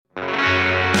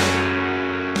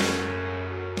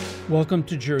Welcome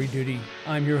to Jury Duty.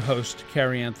 I'm your host,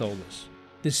 Carrie Antholis.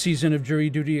 This season of Jury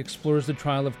Duty explores the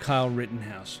trial of Kyle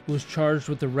Rittenhouse, who was charged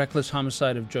with the reckless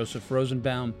homicide of Joseph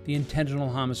Rosenbaum, the intentional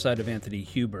homicide of Anthony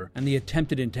Huber, and the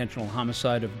attempted intentional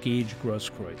homicide of Gage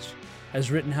Grosskreutz. As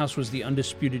Rittenhouse was the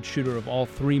undisputed shooter of all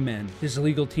three men, his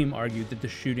legal team argued that the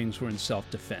shootings were in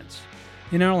self-defense.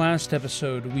 In our last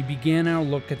episode, we began our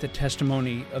look at the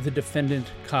testimony of the defendant,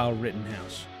 Kyle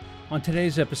Rittenhouse. On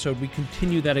today's episode, we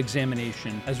continue that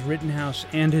examination as Rittenhouse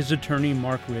and his attorney,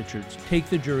 Mark Richards, take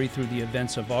the jury through the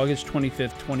events of August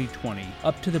 25, 2020,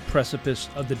 up to the precipice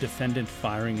of the defendant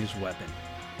firing his weapon.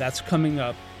 That's coming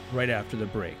up right after the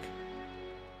break.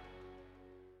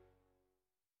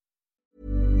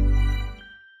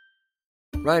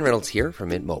 Ryan Reynolds here from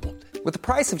Mint Mobile. With the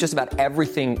price of just about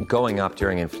everything going up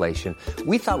during inflation,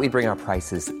 we thought we'd bring our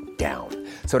prices down.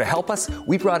 So to help us,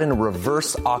 we brought in a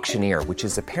reverse auctioneer, which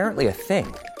is apparently a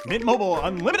thing. Mint Mobile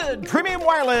Unlimited Premium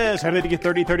Wireless. How to get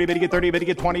 30, 30, bit to get 30, bit to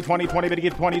get 20, 20, 20, bit to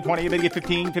get 20, 20, bit to get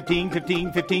 15, 15,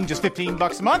 15, 15, just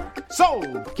 $15 a month?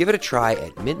 Sold! Give it a try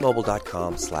at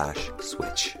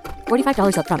mintmobile.com/switch.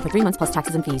 $45 up front for 3 months plus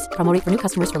taxes and fees. Promo rate for new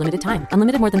customers for limited time.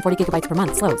 Unlimited more than 40 gigabytes per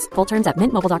month. Slows full terms at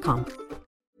mintmobile.com.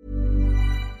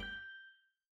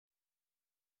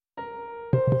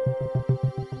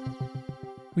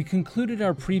 We concluded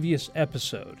our previous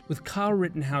episode with Kyle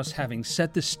Rittenhouse having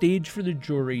set the stage for the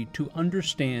jury to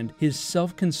understand his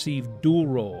self-conceived dual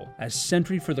role as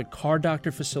sentry for the Car Doctor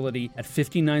facility at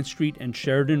 59th Street and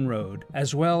Sheridan Road,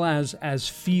 as well as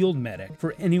field medic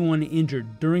for anyone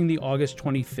injured during the August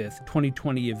 25th,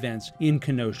 2020 events in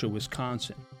Kenosha,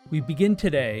 Wisconsin. We begin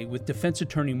today with defense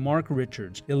attorney Mark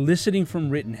Richards eliciting from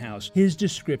Rittenhouse his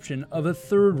description of a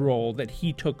third role that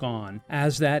he took on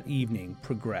as that evening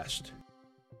progressed.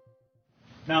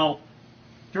 Now,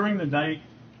 during the night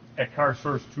at Car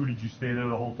Source 2, did you stay there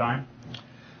the whole time?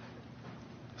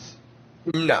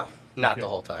 No, not Okay. the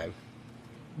whole time.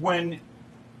 When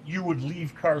you would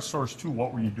leave Car Source 2,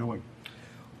 what were you doing?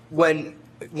 When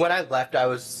I left, I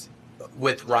was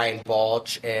with Ryan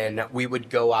Balch, and we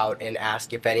would go out and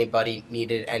ask if anybody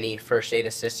needed any first aid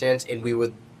assistance, and we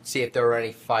would see if there were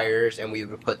any fires, and we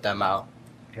would put them out.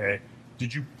 Okay.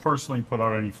 Did you personally put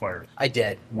out any fires? I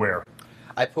did. Where?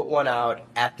 I put one out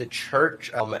at the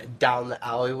church, down the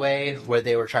alleyway where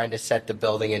they were trying to set the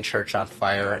building and church on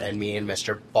fire, and me and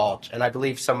Mr. Balch, and I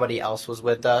believe somebody else was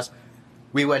with us.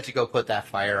 We went to go put that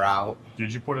fire out.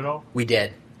 Did you put it out? We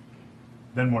did.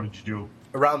 Then what did you do?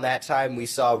 Around that time, we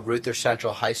saw Ruther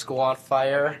Central High School on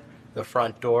fire, the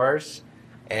front doors,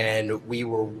 and we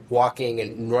were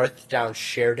walking north down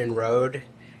Sheridan Road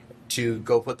to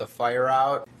go put the fire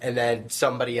out, and then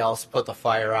somebody else put the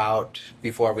fire out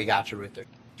before we got to Ruther.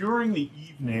 During the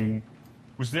evening,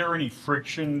 was there any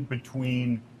friction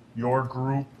between your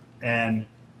group and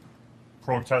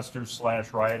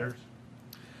protesters/rioters?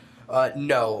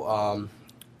 No.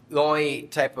 The only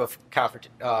type of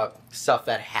stuff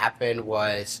that happened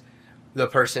was the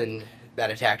person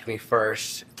that attacked me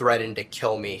first threatened to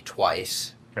kill me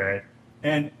twice. Okay.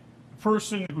 And the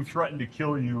person who threatened to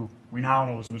kill you, we now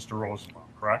know is Mr. Rosenbaum,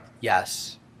 correct?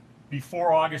 Yes.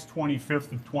 Before August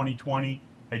 25th of 2020,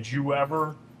 had you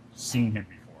ever seen him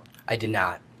before? I did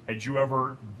not. Had you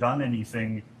ever done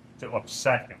anything to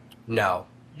upset him? No.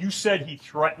 You said he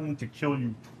threatened to kill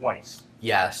you twice.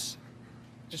 Yes.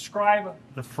 Describe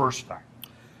the first time.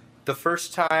 The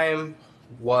first time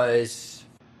was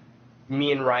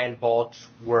me and Ryan Balch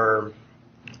were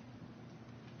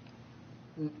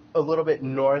a little bit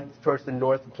north, towards the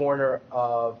north corner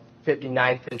of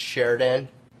 59th and Sheridan,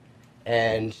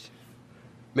 and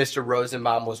Mr.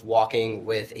 Rosenbaum was walking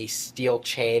with a steel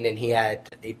chain, and he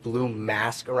had a blue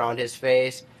mask around his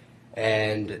face,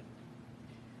 and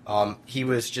he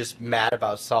was just mad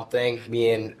about something. Me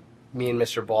and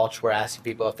Mr. Balch were asking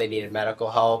people if they needed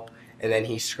medical help, and then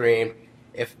he screamed,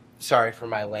 sorry for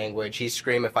my language, he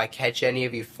screamed, "If I catch any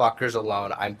of you fuckers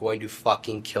alone, I'm going to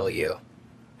fucking kill you."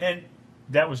 And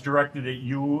that was directed at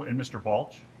you and Mr.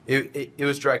 Balch? It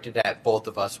was directed at both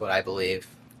of us, what I believe.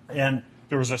 And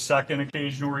there was a second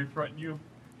occasion where he threatened you?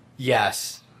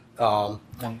 Yes.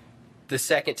 The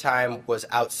second time was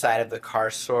outside of the Car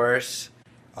Source.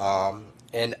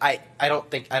 And I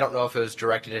don't know if it was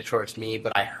directed towards me,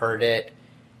 but I heard it.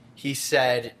 He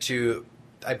said to,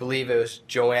 I believe it was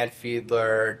Joanne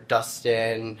Fiedler,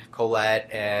 Dustin, Colette,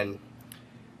 and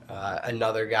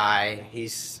another guy.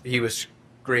 He was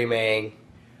screaming.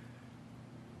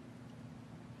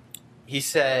 He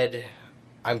said,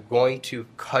 "I'm going to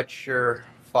cut your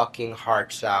fucking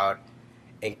hearts out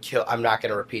and kill." I'm not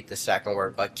going to repeat the second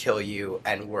word, but kill you,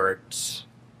 N-words.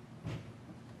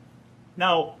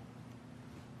 Now,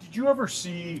 did you ever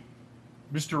see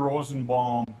Mr.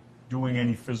 Rosenbaum doing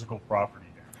any physical property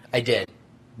damage? I did.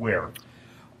 Where?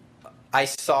 I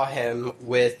saw him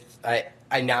with,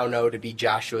 I now know to be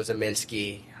Joshua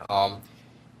Zeminski.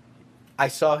 I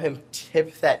saw him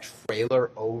tip that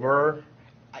trailer over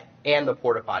and the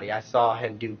porta potty. I saw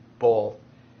him do both.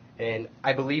 And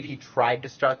I believe he tried to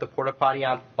start the porta potty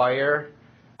on fire.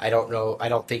 I don't know. I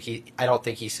don't think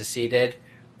he succeeded.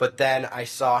 But then I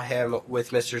saw him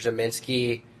with Mr.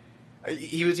 Zeminski.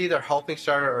 He was either helping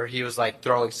start it or he was like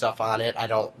throwing stuff on it. I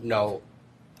don't know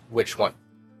which one.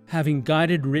 Having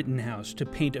guided Rittenhouse to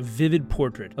paint a vivid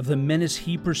portrait of the menace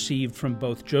he perceived from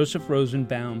both Joseph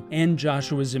Rosenbaum and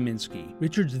Joshua Zeminski,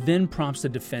 Richards then prompts the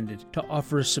defendant to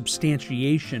offer a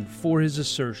substantiation for his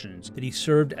assertions that he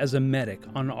served as a medic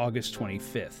on August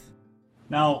 25th.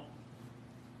 Now,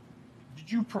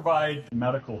 did you provide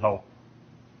medical help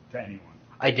to anyone?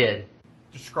 I did.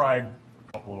 Describe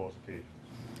a couple of those occasions.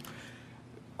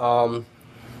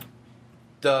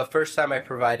 The first time I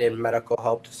provided medical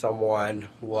help to someone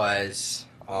was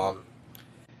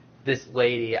this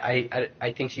lady.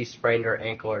 I think she sprained her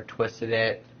ankle or twisted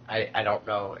it. I don't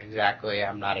know exactly.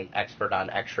 I'm not an expert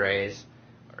on x-rays.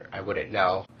 Or I wouldn't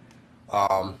know.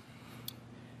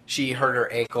 She hurt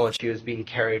her ankle and she was being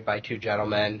carried by two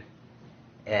gentlemen.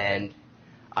 And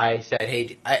I said,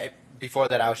 hey, before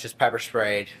that I was just pepper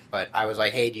sprayed. But I was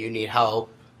like, hey, do you need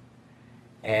help?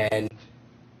 And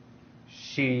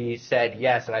she said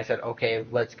yes, and I said, okay,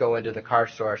 let's go into the car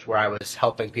source where I was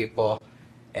helping people,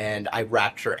 and I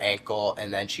wrapped her ankle,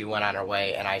 and then she went on her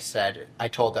way, and I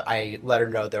let her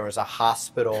know there was a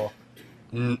hospital.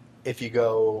 If you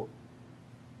go,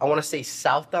 I want to say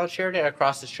southbound Sheridan,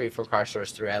 across the street from car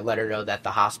source 3, I let her know that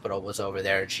the hospital was over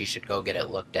there, and she should go get it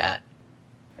looked at.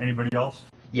 Anybody else?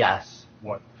 Yes.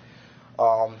 What?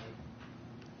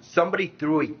 Somebody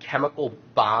threw a chemical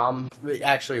bomb,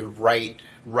 actually right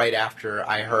after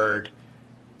I heard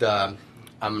I'm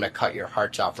going to cut your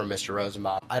hearts out from Mr.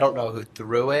 Rosenbaum. I don't know who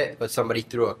threw it, but somebody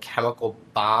threw a chemical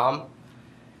bomb,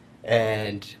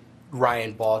 and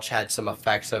Ryan Balch had some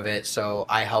effects of it, so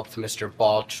I helped Mr.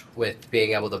 Balch with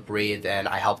being able to breathe, and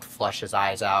I helped flush his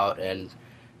eyes out and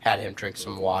had him drink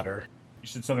some water. You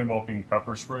said something about being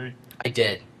pepper sprayed? I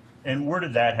did. And where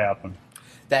did that happen?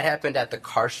 That happened at the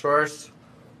car source.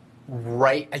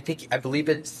 I believe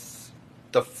it's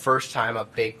the first time a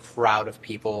big crowd of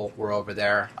people were over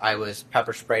there. I was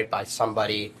pepper sprayed by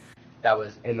somebody that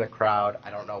was in the crowd.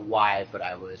 I don't know why, but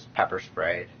I was pepper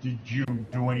sprayed. Did you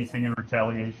do anything in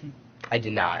retaliation? I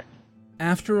did not.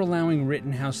 After allowing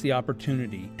Rittenhouse the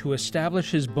opportunity to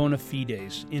establish his bona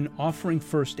fides in offering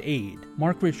first aid,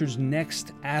 Mark Richards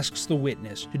next asks the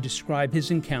witness to describe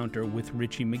his encounter with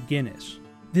Richie McGinnis.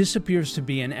 This appears to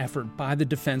be an effort by the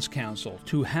defense counsel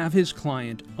to have his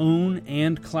client own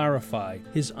and clarify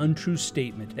his untrue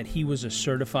statement that he was a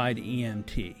certified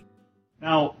EMT.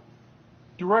 Now,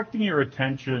 directing your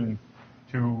attention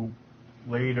to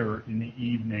later in the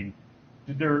evening,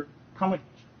 did there come an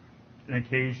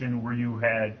occasion where you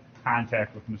had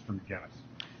contact with Mr. McGinnis?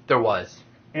 There was.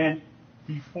 And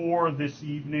before this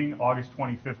evening, August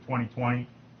 25th, 2020,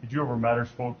 did you ever met or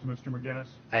spoke to Mr. McGinnis?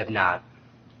 I have not.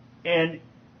 And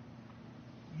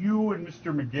you and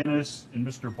Mr. McGinnis and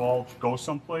Mr. Balch go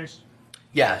someplace?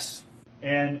 Yes.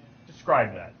 And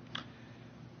describe that.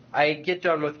 I get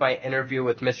done with my interview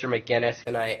with Mr. McGinnis,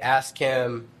 and I asked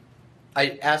Mr.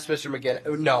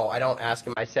 McGinnis, no, I don't ask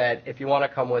him. I said, if you want to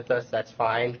come with us, that's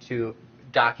fine, to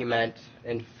document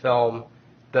and film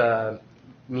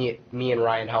me and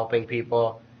Ryan helping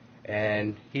people.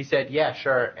 And he said, yeah,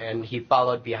 sure, and he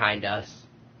followed behind us.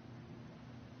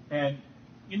 And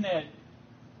in that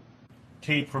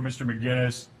tape for Mr.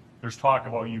 McGinnis, there's talk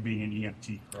about you being an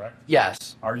EMT, correct?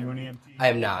 Yes. Are you an EMT? I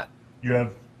am not. You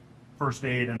have first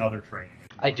aid and other training?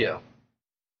 I do.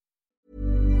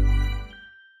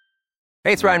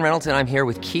 Hey, it's Ryan Reynolds, and I'm here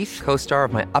with Keith, co-star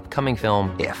of my upcoming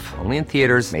film, If, only in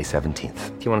theaters May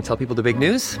 17th. Do you want to tell people the big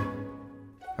news?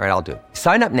 All right, I'll do it.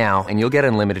 Sign up now and you'll get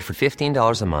unlimited for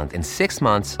 $15 a month and 6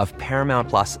 months of Paramount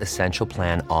Plus Essential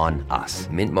Plan on us.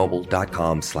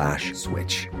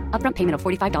 MintMobile.com/switch. Upfront payment of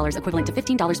 $45 equivalent to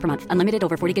 $15 per month. Unlimited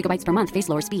over 40 gigabytes per month. Face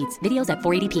lower speeds. Videos at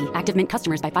 480p. Active Mint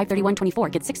customers by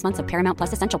 531.24 get 6 months of Paramount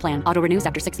Plus Essential Plan. Auto renews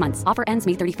after 6 months. Offer ends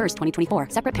May 31st, 2024.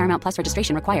 Separate Paramount Plus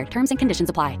registration required. Terms and conditions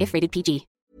apply if rated PG.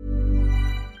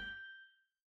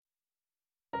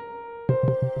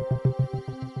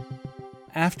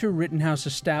 After Rittenhouse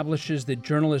establishes that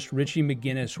journalist Richie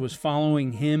McGinnis was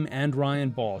following him and Ryan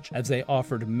Balch as they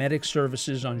offered medic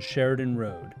services on Sheridan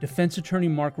Road, defense attorney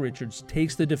Mark Richards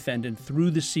takes the defendant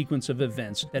through the sequence of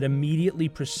events that immediately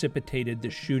precipitated the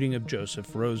shooting of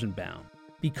Joseph Rosenbaum.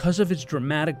 Because of its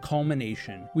dramatic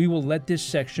culmination, we will let this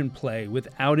section play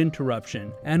without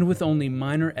interruption and with only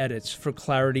minor edits for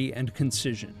clarity and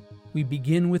concision. We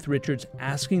begin with Richards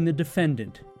asking the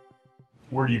defendant,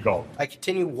 Where do you go? I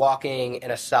continue walking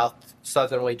in a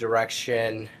southerly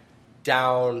direction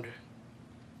down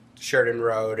Sheridan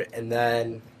Road, and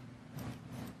then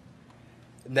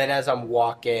as I'm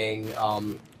walking,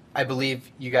 I believe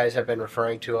you guys have been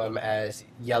referring to him as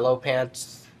Yellow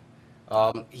Pants.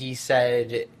 He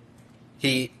said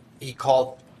he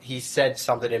said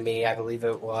something to me. I believe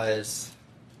it was,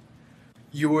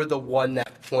 you were the one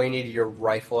that pointed your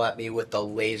rifle at me with the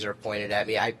laser pointed at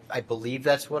me. I believe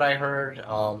that's what I heard.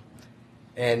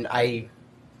 And I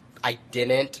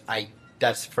didn't.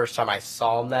 That's the first time I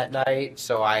saw him that night,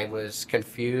 so I was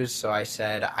confused. So I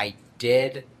said I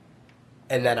did,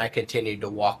 and then I continued to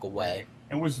walk away.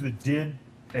 And was the did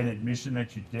an admission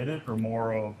that you did it, or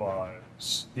more of a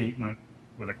statement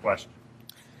with a question?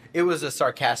 It was a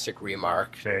sarcastic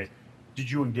remark. Okay.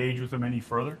 Did you engage with him any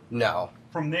further? No.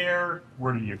 From there,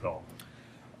 where do you go?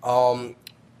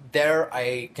 There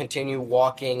I continue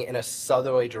walking in a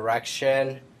southerly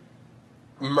direction,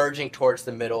 merging towards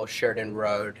the middle of Sheridan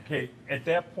Road. Okay. At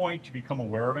that point, you become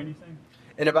aware of anything?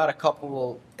 In about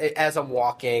as I'm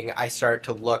walking, I start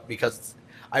to look because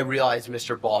I realize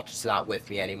Mr. Balch is not with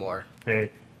me anymore.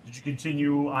 Okay. Did you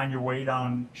continue on your way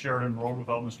down Sheridan Road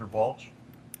without Mr. Balch?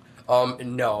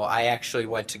 No, I actually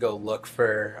went to go look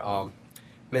for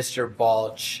Mr.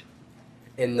 Balch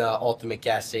in the Ultimate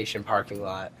Gas Station parking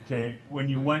lot. Okay. When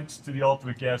you went to the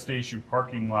Ultimate Gas Station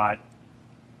parking lot,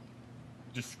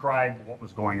 describe what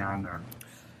was going on there.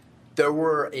 There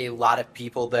were a lot of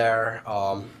people there.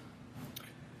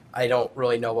 I don't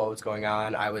really know what was going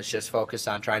on. I was just focused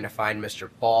on trying to find Mr.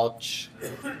 Balch.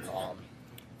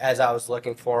 As I was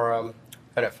looking for him,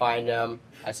 couldn't find him.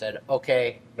 I said,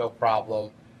 okay, no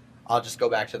problem. I'll just go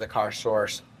back to the car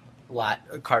source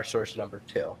number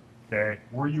 2. Okay.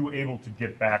 Were you able to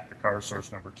get back to car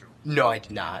source number 2? No, I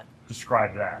did not.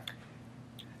 Describe that.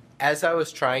 As I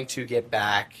was trying to get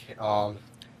back,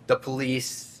 the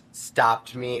police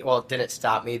stopped me. Well, didn't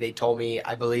stop me. They told me,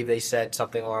 I believe they said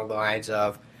something along the lines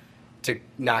of, to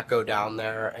not go down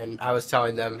there, and I was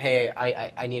telling them, hey,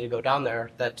 I need to go down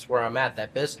there. That's where I'm at,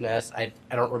 that business. I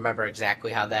don't remember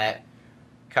exactly how that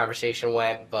conversation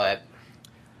went, but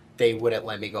they wouldn't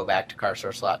let me go back to car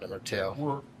source lot number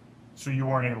 2. So you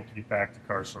weren't able to get back to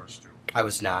car source 2? I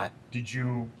was not. Did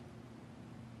you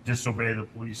disobey the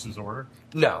police's order?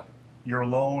 No. You're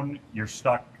alone, you're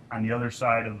stuck on the other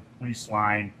side of the police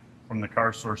line from the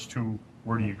car source 2.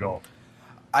 Where do you go?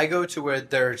 I go to where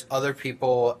there's other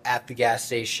people at the gas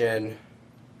station,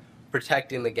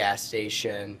 protecting the gas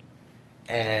station,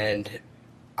 and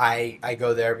I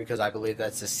go there because I believe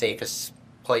that's the safest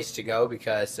place to go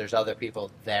because there's other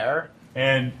people there.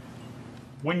 And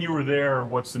when you were there,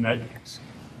 what's the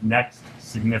next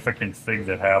significant thing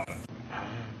that happened?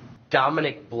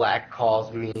 Dominic Black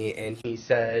calls me and he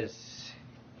says,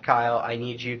 Kyle, I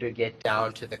need you to get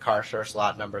down to the car source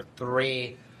lot number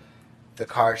 3. The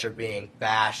cars are being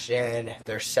bashed in.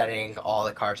 They're setting all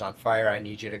the cars on fire. I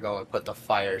need you to go and put the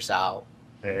fires out.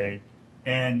 Okay.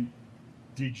 And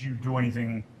did you do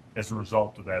anything as a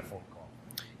result of that phone call?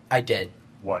 I did.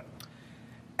 What?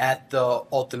 At the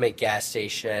Ultimate Gas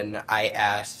Station, I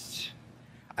asked,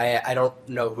 I don't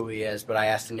know who he is, but I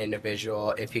asked an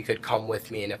individual if he could come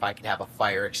with me and if I could have a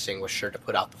fire extinguisher to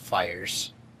put out the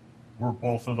fires. Were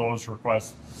both of those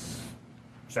requests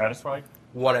satisfied?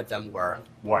 One of them were.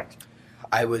 What?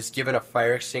 I was given a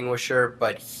fire extinguisher,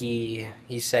 but he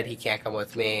said he can't come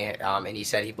with me, and he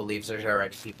said he believes there's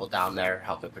already people down there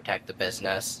helping protect the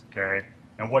business. Okay.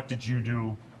 And what did you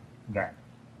do then?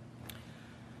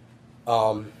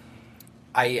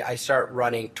 I start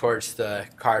running towards the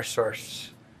car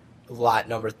source lot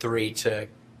number 3 to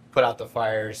put out the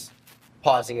fires,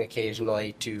 pausing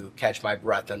occasionally to catch my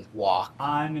breath and walk.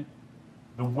 On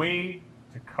the way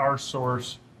to car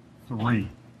source 3,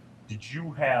 did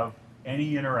you have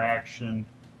any interaction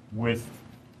with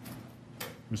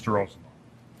Mr. Rosenbaum?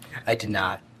 I did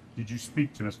not. Did you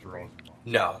speak to Mr. Rosenbaum?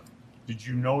 No. Did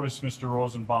you notice Mr.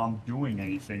 Rosenbaum doing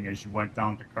anything as you went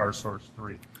down to car source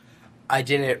 3? I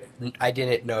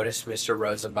didn't notice Mr.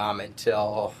 Rosenbaum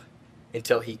until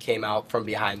he came out from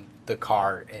behind the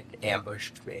car and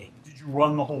ambushed me. Did you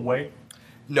run the whole way?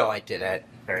 No, I didn't.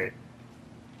 Okay.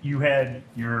 You had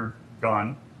your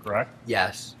gun, correct?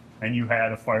 Yes. And you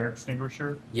had a fire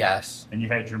extinguisher? Yes. And you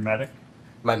had your medic?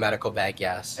 My medical bag,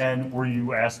 yes. And were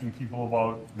you asking people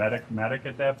about medic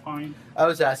at that point? I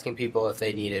was asking people if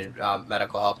they needed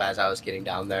medical help as I was getting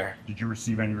down there. Did you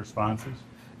receive any responses?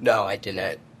 No, I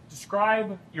didn't.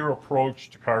 Describe your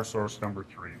approach to car source number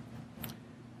 3.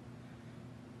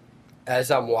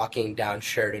 As I'm walking down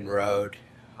Sheridan Road,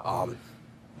 I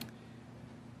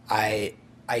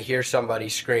hear somebody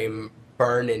scream,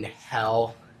 "Burn in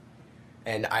hell,"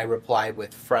 and I replied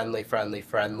with friendly,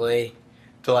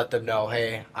 to let them know,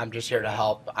 hey, I'm just here to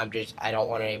help. I don't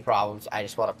want any problems. I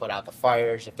just want to put out the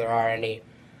fires if there are any.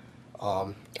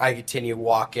 I continue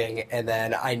walking, and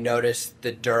then I notice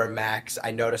the Duramax.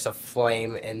 I notice a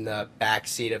flame in the back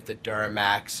seat of the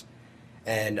Duramax,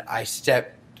 and I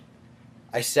step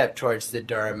towards the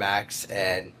Duramax,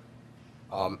 and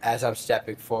as I'm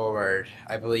stepping forward,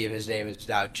 I believe his name is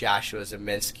now Joshua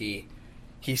Zeminski.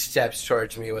 He steps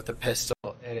towards me with a pistol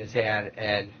in his hand,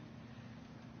 and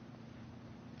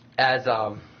as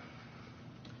I'm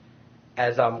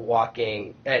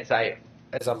walking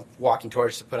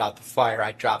towards to put out the fire,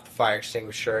 I drop the fire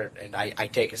extinguisher and I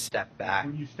take a step back.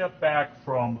 When you step back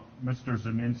from Mr.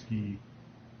 Zeminski,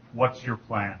 what's your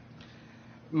plan?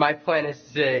 My plan is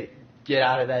to get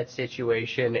out of that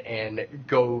situation and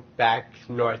go back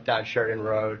north down Sheridan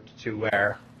Road to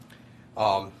where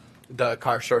the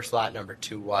car source lot number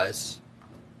 2 was.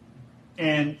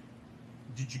 And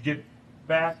did you get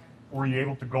back? Were you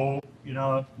able to go in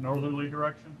a northerly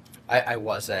direction? I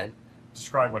wasn't.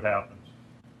 Describe what happens.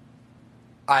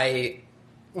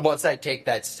 Once I take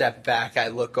that step back, I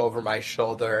look over my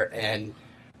shoulder, and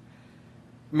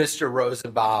Mr.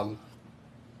 Rosenbaum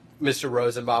was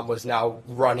now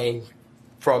running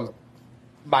from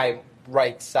my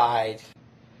right side,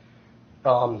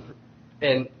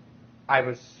 and I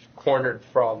was cornered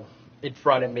from in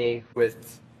front of me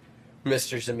with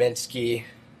Mr. Zeminski,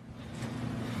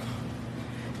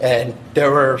 and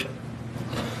there were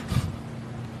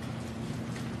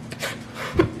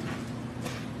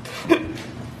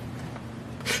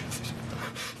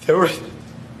there were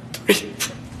 3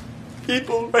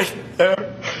 people right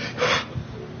there.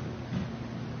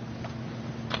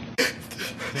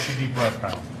 Take a deep breath,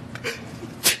 Kyle.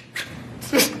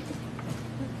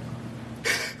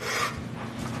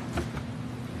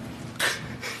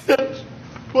 That's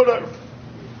what I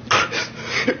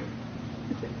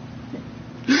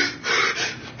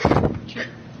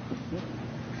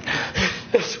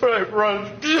run.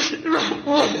 We're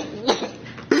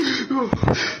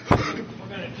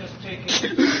going to just take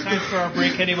time for our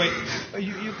break anyway.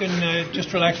 You can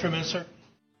just relax for a minute, sir.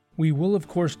 We will, of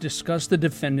course, discuss the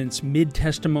defendant's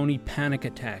mid-testimony panic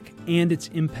attack and its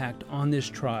impact on this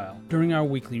trial during our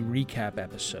weekly recap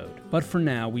episode. But for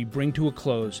now, we bring to a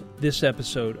close this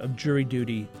episode of Jury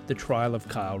Duty, the trial of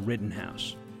Kyle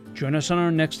Rittenhouse. Join us on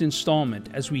our next installment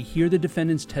as we hear the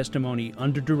defendant's testimony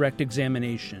under direct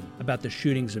examination about the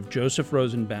shootings of Joseph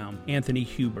Rosenbaum, Anthony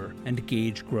Huber, and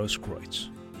Gage Grosskreutz.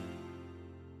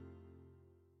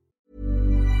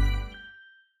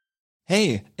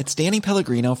 Hey, it's Danny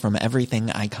Pellegrino from Everything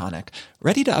Iconic.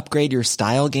 Ready to upgrade your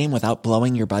style game without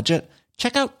blowing your budget?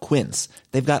 Check out Quince.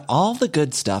 They've got all the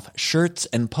good stuff, shirts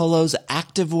and polos,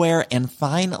 activewear, and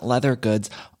fine leather goods,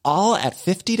 all at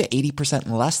 50 to 80%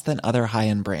 less than other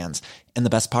high-end brands. And the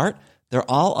best part?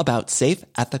 They're all about safe,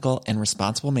 ethical, and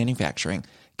responsible manufacturing.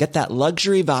 Get that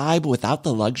luxury vibe without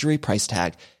the luxury price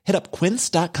tag. Hit up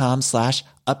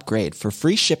quince.com/upgrade for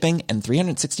free shipping and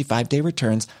 365-day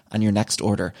returns on your next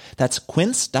order. That's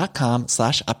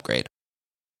quince.com/upgrade.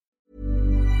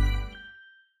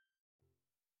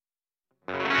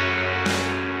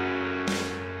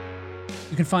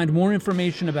 You can find more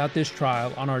information about this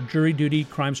trial on our Jury Duty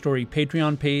Crime Story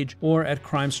Patreon page or at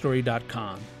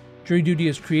crimestory.com. Jury Duty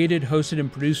is created, hosted,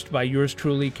 and produced by yours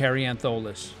truly, Carrie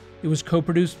Antholis. It was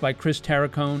co-produced by Chris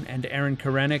Tarracone and Aaron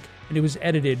Karenik, and it was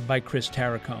edited by Chris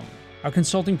Tarracone. Our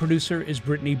consulting producer is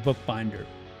Brittany Bookbinder.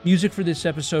 Music for this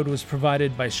episode was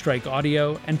provided by Strike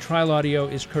Audio, and Trial Audio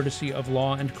is courtesy of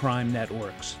Law and Crime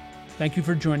Networks. Thank you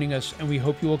for joining us, and we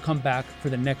hope you will come back for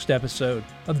the next episode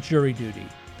of Jury Duty,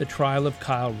 the trial of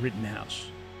Kyle Rittenhouse.